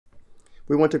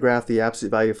We want to graph the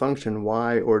absolute value function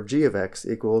y or g of x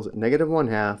equals negative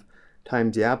 1/2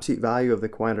 times the absolute value of the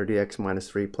quantity x minus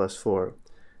 3 plus 4.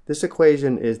 This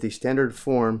equation is the standard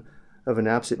form of an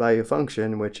absolute value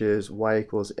function, which is y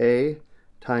equals a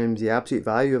times the absolute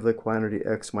value of the quantity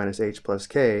x minus h plus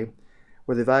k,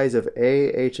 where the values of a,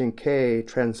 h, and k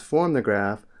transform the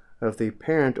graph of the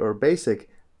parent or basic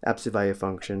absolute value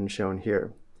function shown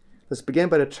here. Let's begin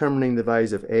by determining the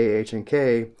values of a, h, and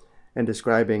k and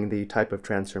describing the type of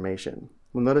transformation.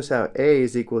 We'll notice how a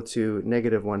is equal to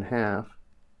negative 1/2.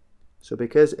 So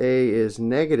because a is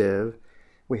negative,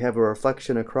 we have a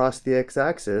reflection across the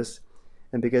x-axis,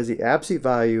 and because the absolute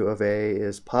value of a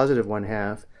is positive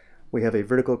 1/2, we have a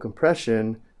vertical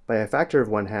compression by a factor of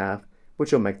 1/2,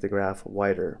 which will make the graph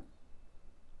wider.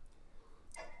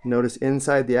 Notice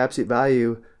inside the absolute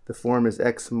value, the form is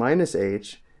x minus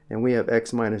h, and we have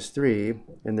x minus 3,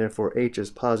 and therefore h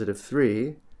is positive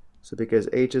 3. So because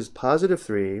h is positive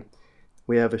 3,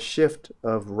 we have a shift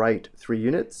of right 3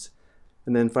 units.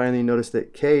 And then finally notice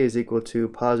that k is equal to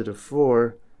positive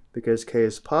 4. Because k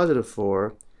is positive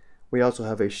 4, we also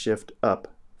have a shift up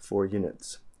 4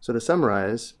 units. So to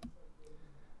summarize,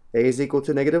 a is equal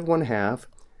to negative 1/2,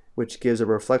 which gives a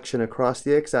reflection across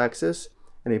the x-axis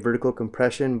and a vertical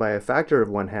compression by a factor of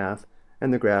 1/2,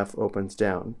 and the graph opens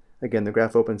down. Again, the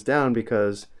graph opens down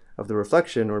because of the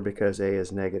reflection or because a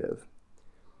is negative.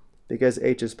 Because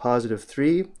h is positive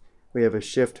 3, we have a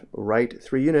shift right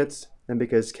 3 units, and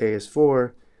because k is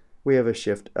 4, we have a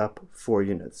shift up 4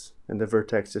 units, and the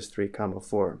vertex is 3,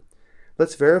 4.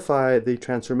 Let's verify the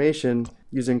transformation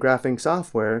using graphing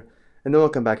software, and then we'll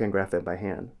come back and graph it by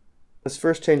hand. Let's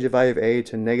first change the value of a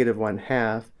to negative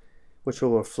 1/2, which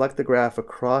will reflect the graph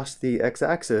across the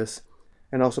x-axis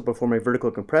and also perform a vertical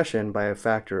compression by a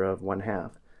factor of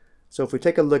 1/2. So if we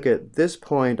take a look at this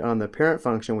point on the parent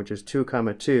function, which is 2,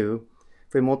 2,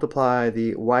 if we multiply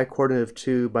the y-coordinate of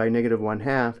 2 by negative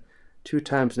 1/2, 2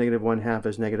 times negative 1/2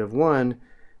 is negative 1,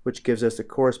 which gives us the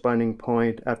corresponding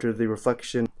point after the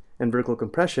reflection and vertical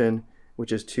compression,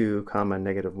 which is 2,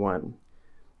 negative 1.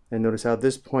 And notice how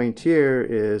this point here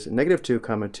is negative 2,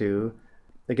 2.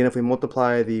 Again, if we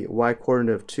multiply the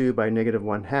y-coordinate of 2 by negative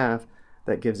 1/2,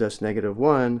 that gives us negative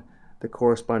 1. The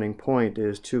corresponding point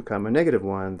is 2, negative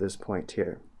 1, this point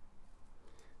here.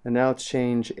 And now let's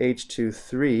change h to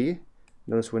 3.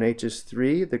 Notice when h is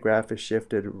 3, the graph is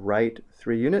shifted right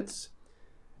 3 units.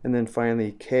 And then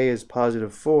finally, k is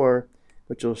positive 4,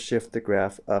 which will shift the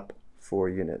graph up 4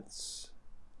 units.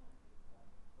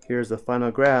 Here's the final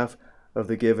graph of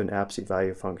the given absolute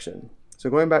value function.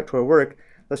 So going back to our work,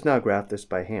 let's now graph this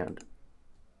by hand.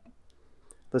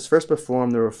 Let's first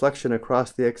perform the reflection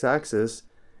across the x-axis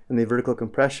and the vertical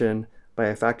compression by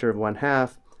a factor of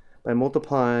 1/2 by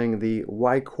multiplying the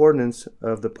y-coordinates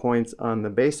of the points on the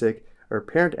basic or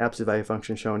parent absolute value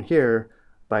function shown here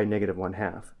by negative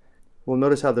 1/2. We'll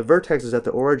notice how the vertex is at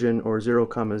the origin, or 0,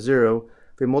 0.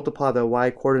 If we multiply the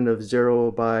y-coordinate of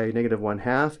 0 by negative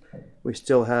 1/2, we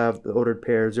still have the ordered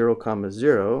pair 0,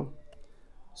 0.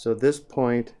 So this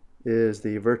point is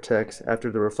the vertex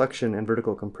after the reflection and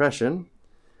vertical compression.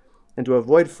 And to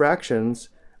avoid fractions,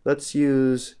 let's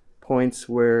use points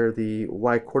where the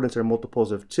y-coordinates are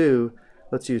multiples of 2.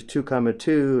 Let's use 2,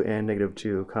 2 and negative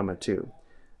 2, 2.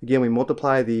 Again, we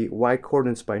multiply the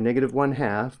y-coordinates by negative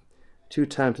 1/2. 2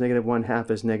 times negative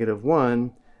 1/2 is negative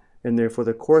 1, and therefore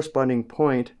the corresponding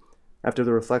point after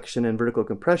the reflection and vertical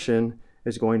compression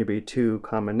is going to be 2,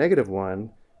 negative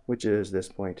 1, which is this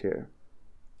point here.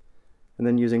 And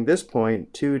then using this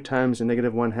point, 2 times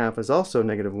negative 1/2 is also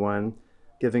negative 1,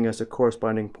 giving us a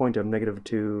corresponding point of negative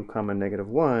 2, negative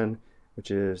 1, which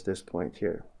is this point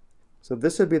here. So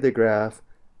this would be the graph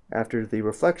after the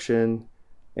reflection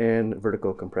and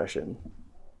vertical compression.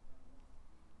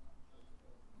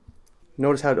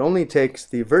 Notice how it only takes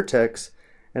the vertex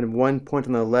and one point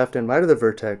on the left and right of the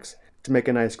vertex to make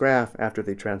a nice graph after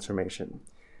the transformation.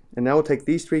 And now we'll take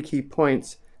these 3 key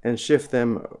points and shift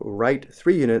them right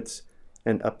 3 units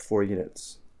and up 4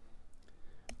 units.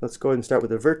 Let's go ahead and start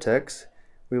with the vertex.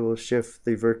 We will shift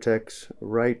the vertex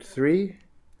right 3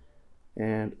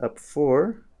 and up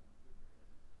 4.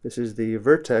 This is the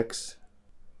vertex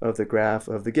of the graph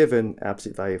of the given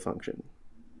absolute value function.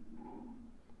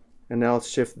 And now let's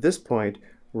shift this point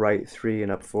right 3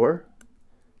 and up 4.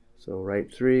 So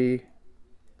right 3,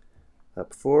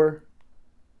 up 4.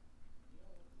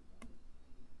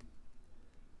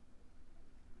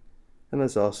 And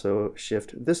let's also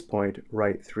shift this point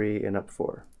right 3 and up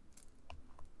 4.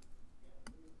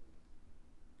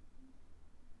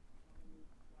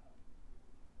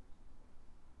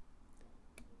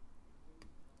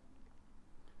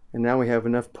 And now we have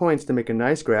enough points to make a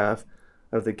nice graph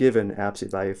of the given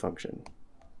absolute value function.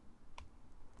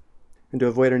 And to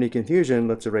avoid any confusion,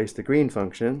 let's erase the green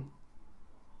function.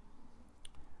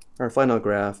 Our final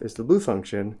graph is the blue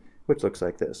function, which looks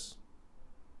like this.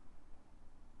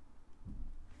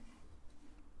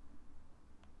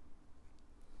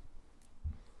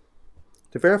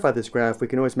 To verify this graph, we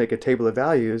can always make a table of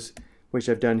values, which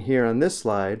I've done here on this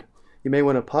slide. You may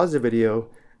want to pause the video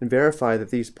and verify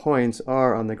that these points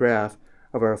are on the graph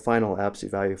of our final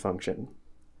absolute value function.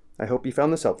 I hope you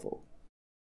found this helpful.